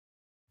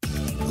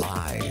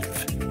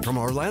From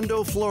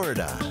Orlando,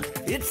 Florida,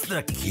 it's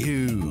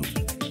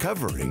theCUBE.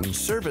 Covering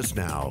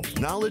ServiceNow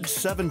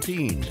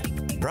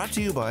Knowledge17. Brought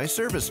to you by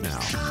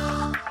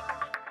ServiceNow.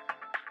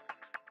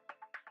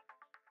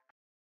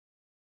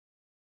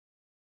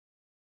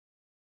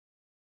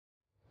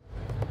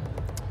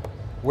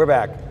 We're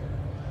back.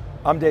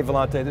 I'm Dave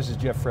Vellante, this is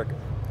Jeff Frick.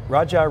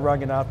 Raja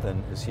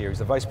Renganathan is here. He's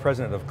the Vice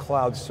President of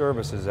Cloud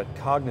Services at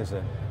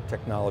Cognizant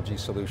Technology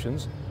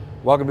Solutions.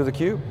 Welcome to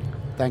theCUBE.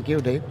 Thank you,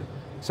 Dave.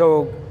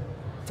 So,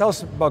 tell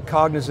us about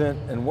Cognizant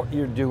and what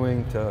you're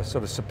doing to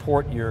sort of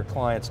support your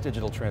clients'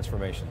 digital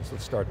transformations.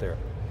 Let's start there.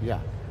 Yeah,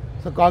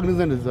 so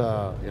Cognizant is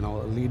a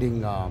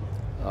leading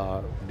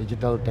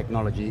digital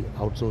technology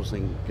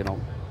outsourcing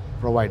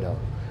provider.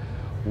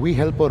 We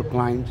help our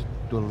clients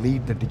to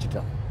lead the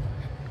digital.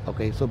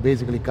 Okay, so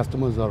basically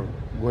customers are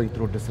going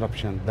through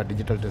disruption, the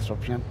digital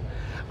disruption,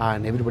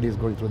 and everybody is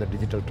going through the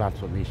digital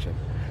transformation.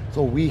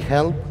 So we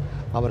help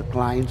our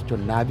clients to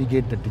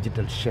navigate the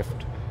digital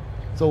shift.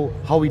 So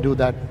how we do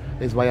that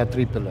is via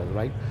three pillars,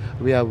 right?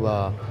 We have,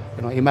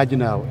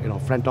 imagine a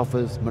front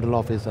office, middle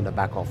office, and a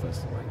back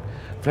office. Right?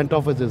 Front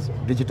office is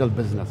digital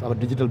business. Our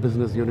digital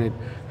business unit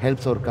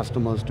helps our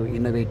customers to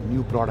innovate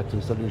new products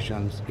and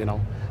solutions,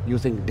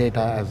 using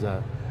data as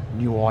a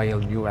new oil,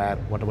 new air,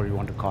 whatever you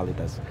want to call it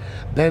as.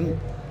 Then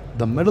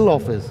the middle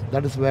office,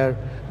 that is where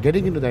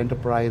getting into the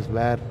enterprise,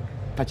 where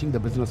touching the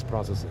business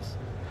processes.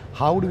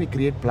 How do we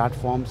create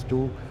platforms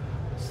to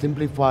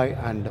simplify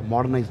and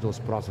modernize those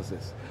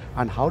processes?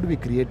 And how do we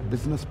create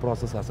business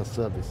process as a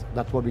service?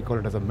 That's what we call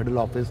it as a middle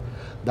office.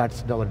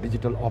 That's our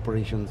digital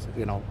operations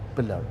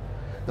pillar.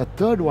 The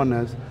third one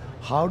is,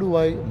 how do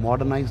I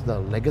modernize the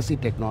legacy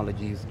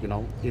technologies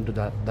into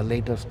the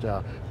latest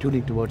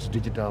tuning towards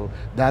digital,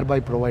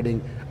 thereby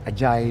providing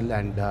agile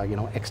and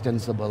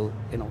extensible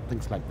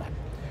things like that.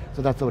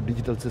 So that's our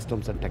digital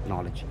systems and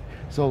technology.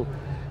 So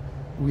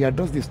we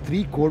address these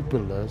three core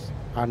pillars,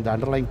 and the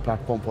underlying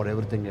platform for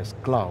everything is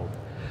cloud.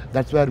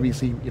 That's where we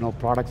see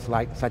products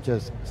such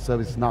as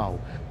ServiceNow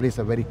plays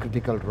a very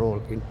critical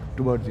role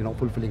towards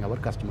fulfilling our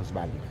customers'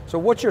 value. So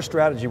what's your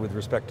strategy with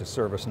respect to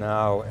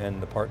ServiceNow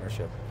and the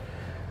partnership?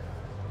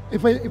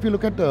 If you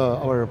look at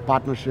our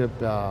partnership,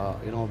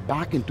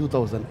 back in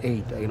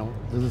 2008,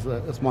 this is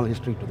a small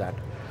history to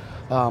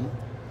that.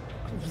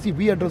 See,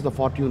 we address the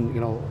Fortune,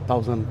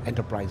 1000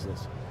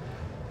 enterprises.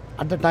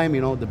 At the time,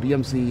 the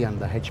BMC and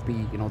the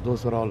HP,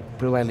 those were all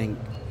prevailing.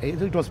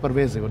 It was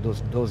pervasive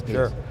those days.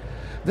 Sure.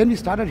 Then we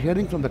started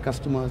hearing from the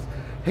customers,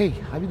 hey,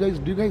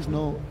 do you guys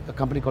know a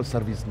company called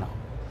ServiceNow?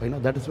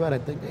 That is where I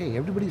think, hey,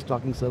 everybody's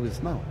talking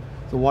ServiceNow.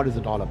 So what is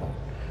it all about?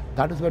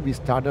 That is where we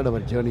started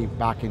our journey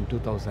back in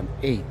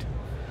 2008.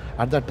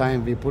 At that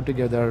time, we put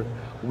together,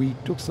 we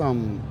took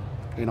some,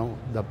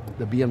 the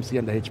BMC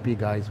and the HP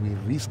guys, we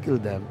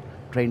reskilled them,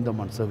 trained them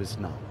on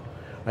ServiceNow.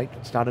 Right?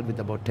 Started with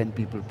about 10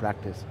 people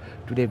practice.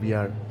 Today we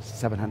are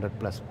 700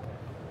 plus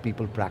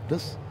people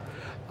practice,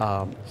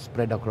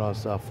 spread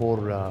across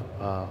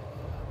 4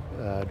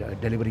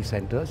 delivery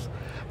centers.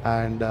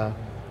 And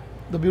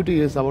the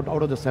beauty is out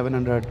of the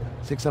 700,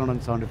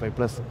 675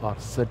 plus are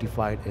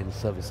certified in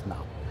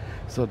ServiceNow.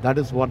 So that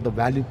is what the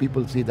value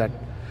people see, that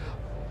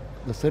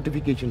the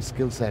certification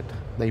skill set,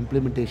 the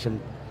implementation,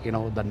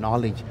 the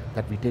knowledge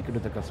that we take into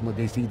the customer,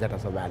 they see that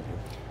as a value.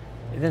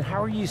 And then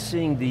how are you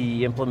seeing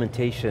the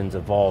implementations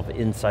evolve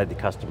inside the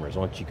customers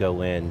once you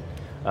go in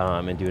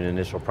and do an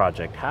initial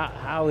project?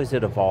 How is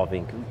it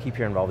evolving? We keep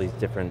hearing about all these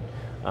different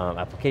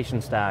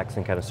application stacks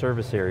and kind of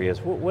service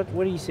areas. What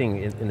are you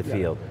seeing in the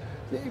field?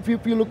 If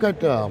you look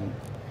at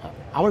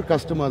our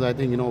customers, I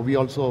think we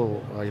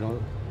also,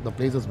 the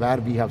places where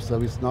we have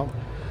ServiceNow,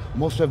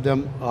 most of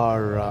them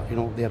are,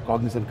 they are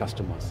Cognizant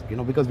customers,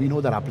 because we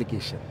know their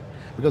application,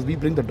 because we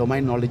bring the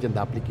domain knowledge and the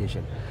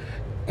application.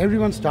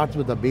 Everyone starts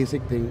with the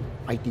basic thing,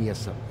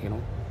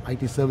 ITSM,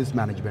 IT Service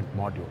Management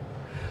module.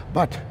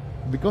 But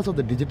because of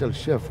the digital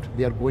shift,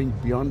 they are going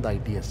beyond the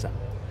ITSM.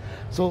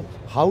 So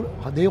how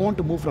they want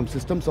to move from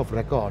systems of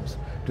records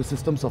to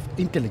systems of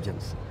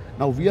intelligence.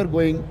 Now we are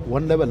going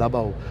one level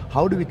above.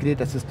 How do we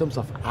create a systems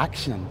of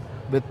action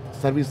with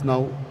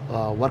ServiceNow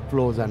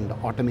workflows and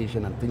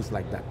automation and things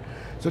like that?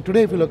 So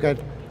today if you look at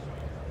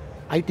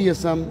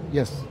ITSM,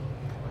 yes,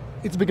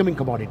 it's becoming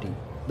commodity.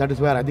 That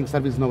is where I think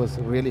ServiceNow has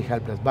really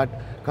helped us, but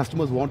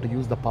customers want to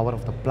use the power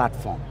of the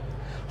platform.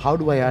 How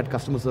do I add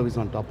customer service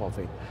on top of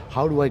it?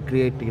 How do I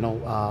create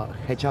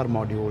HR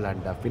module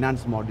and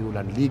finance module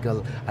and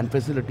legal and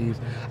facilities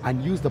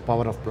and use the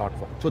power of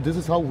platform? So this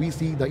is how we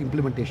see the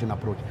implementation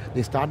approach.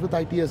 They start with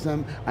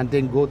ITSM and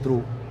then go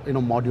through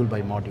module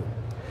by module.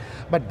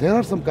 But there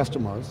are some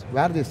customers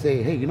where they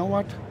say, hey, you know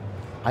what?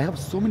 I have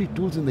so many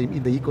tools in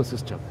the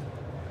ecosystem,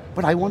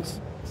 but I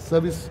want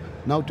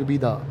ServiceNow to be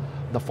the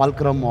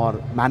fulcrum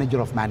or manager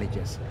of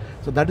managers.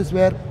 So that is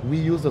where we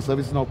use the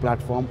ServiceNow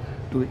platform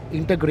to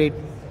integrate.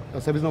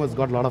 ServiceNow has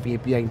got a lot of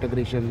API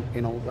integration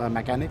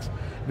mechanics.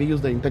 We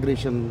use the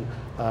integration,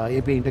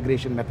 API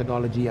integration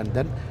methodology, and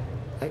then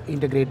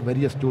integrate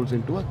various tools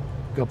into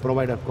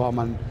provide a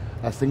common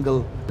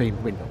single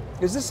pane window.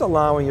 Is this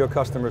allowing your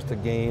customers to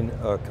gain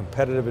a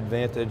competitive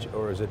advantage,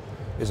 or is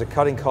it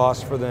cutting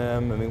costs for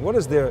them? I mean, what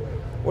is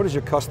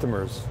your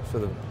customers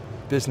sort of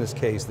business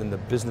case than the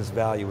business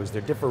value? Is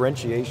there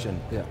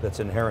differentiation that's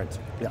inherent?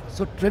 Yeah,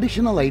 so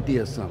traditional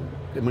ITSM,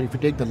 I mean, if you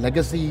take the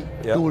legacy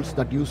tools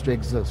that used to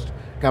exist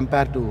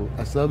compared to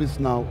a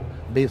ServiceNow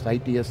based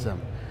ITSM,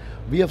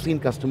 we have seen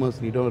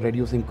customers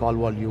reducing call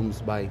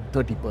volumes by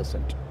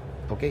 30%,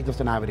 okay,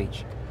 just an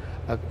average.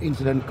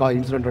 Incident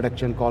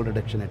reduction, call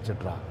reduction,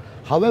 etc.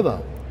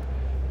 However,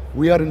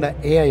 we are in the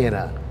AI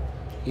era.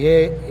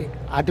 AI,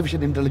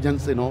 artificial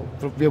intelligence,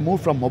 we have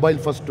moved from mobile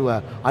first to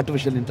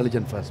artificial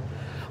intelligence first.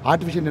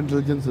 Artificial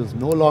intelligence is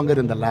no longer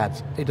in the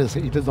labs, it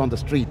is on the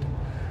street.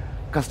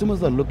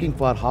 Customers are looking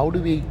for how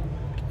do we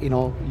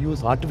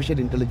use artificial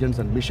intelligence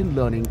and machine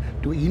learning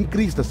to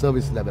increase the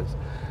service levels.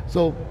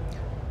 So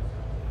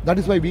that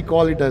is why we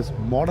call it as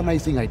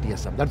modernizing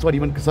ITSM. That's what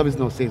even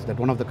ServiceNow says, that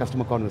one of the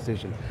customer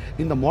conversation.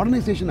 In the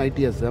modernization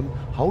ITSM,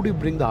 how do you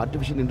bring the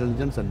artificial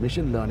intelligence and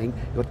machine learning,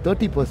 your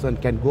 30%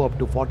 can go up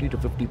to 40 to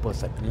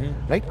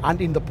 50%, right?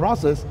 And in the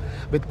process,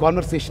 with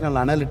conversational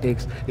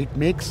analytics, it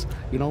makes,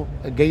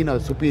 again, a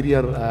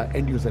superior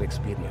end user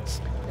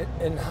experience.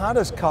 And how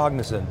does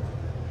Cognizant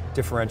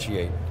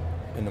differentiate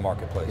in the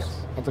marketplace?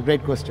 Yes, that's a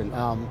great question.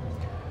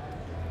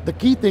 The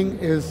key thing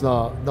is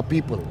the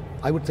people.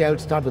 I would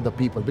start with the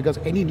people, because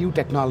any new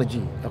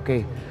technology,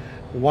 okay,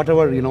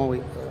 whatever,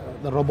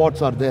 the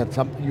robots are there,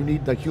 you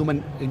need the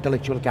human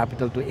intellectual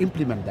capital to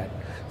implement that.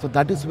 So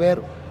that is where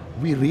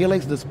we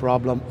realized this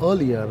problem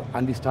earlier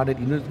and we started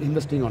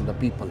investing on the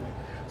people.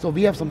 So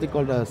we have something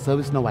called a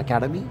ServiceNow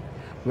Academy,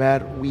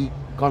 where we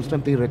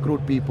constantly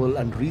recruit people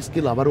and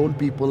reskill our own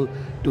people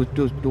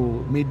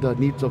to meet the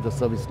needs of the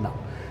ServiceNow.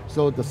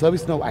 So the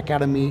ServiceNow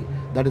Academy,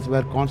 that is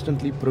where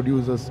constantly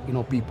produces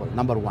people,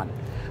 number one.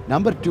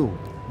 Number two,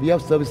 we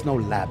have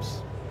ServiceNow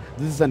Labs.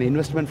 This is an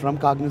investment from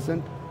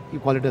Cognizant. You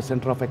call it a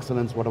center of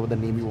excellence, whatever the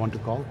name you want to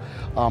call.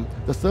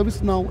 The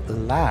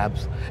ServiceNow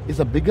Labs is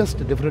the biggest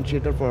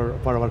differentiator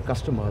for our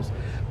customers,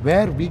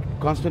 where we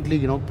constantly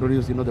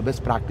produce the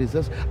best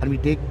practices, and we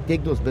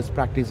take those best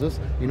practices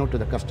to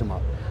the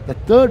customer. The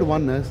third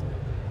one is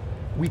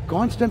we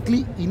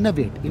constantly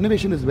innovate.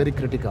 Innovation is very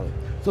critical.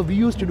 So we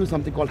used to do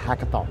something called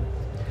hackathon.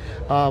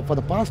 For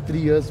the past 3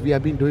 years, we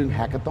have been doing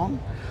hackathon.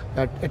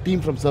 A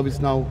team from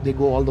ServiceNow, they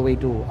go all the way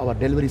to our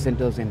delivery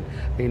centers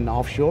in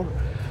offshore.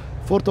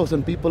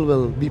 4,000 people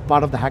will be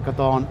part of the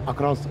hackathon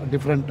across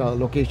different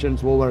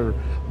locations over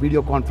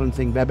video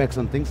conferencing, WebEx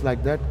and things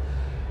like that.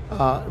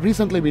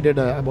 Recently we did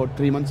about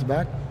 3 months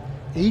back,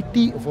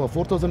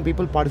 4,000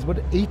 people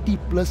participated, 80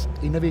 plus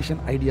innovation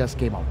ideas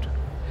came out.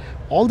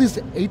 All these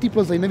 80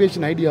 plus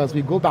innovation ideas,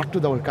 we go back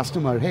to our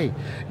customer, hey,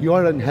 you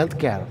are in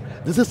healthcare.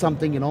 This is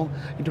something,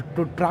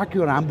 to track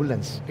your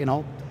ambulance,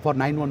 for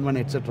 911,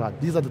 etc.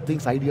 These are the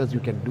things, ideas you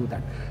can do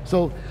that.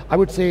 So I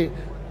would say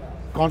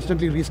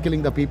constantly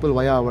reskilling the people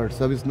via our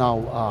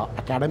ServiceNow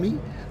Academy.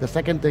 The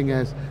second thing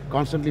is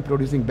constantly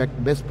producing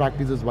best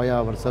practices via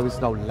our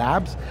ServiceNow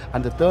Labs.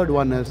 And the third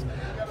one is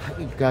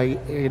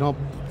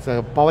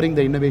powering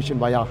the innovation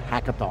via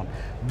hackathon.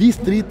 These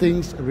three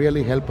things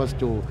really help us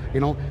to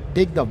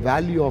take the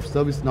value of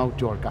ServiceNow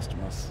to our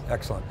customers.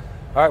 Excellent.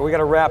 All right, we got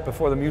to wrap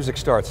before the music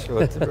starts.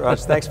 Raj,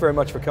 thanks very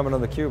much for coming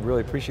on theCUBE,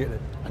 really appreciate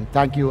it. And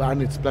thank you,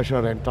 and it's a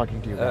pleasure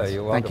talking to you guys.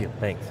 You're welcome. Thank you.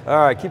 Thanks. All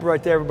right, keep it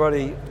right there,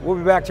 everybody. We'll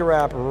be back to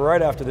wrap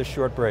right after this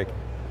short break.